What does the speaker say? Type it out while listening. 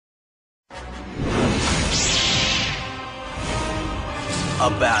A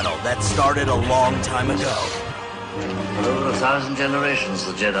battle that started a long time ago. For over 1,000 generations,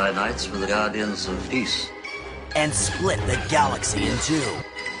 the Jedi Knights were the guardians of peace. And split the galaxy in two.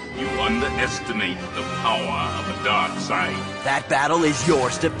 You underestimate the power of the dark side. That battle is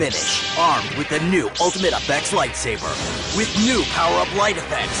yours to finish, armed with the new Ultimate Effects lightsaber, with new power-up light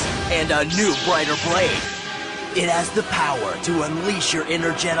effects, and a new brighter blade. It has the power to unleash your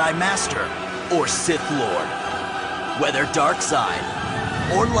inner Jedi Master, or Sith Lord. Whether dark side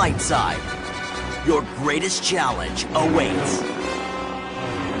or light side, your greatest challenge awaits.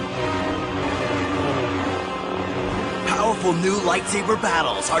 Powerful new lightsaber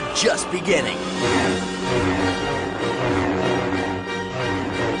battles are just beginning.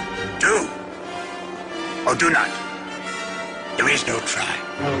 Do or do not. There is no try.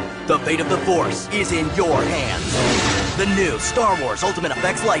 The fate of the Force is in your hands. The new Star Wars Ultimate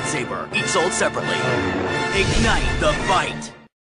Effects lightsaber, each sold separately. Ignite the fight!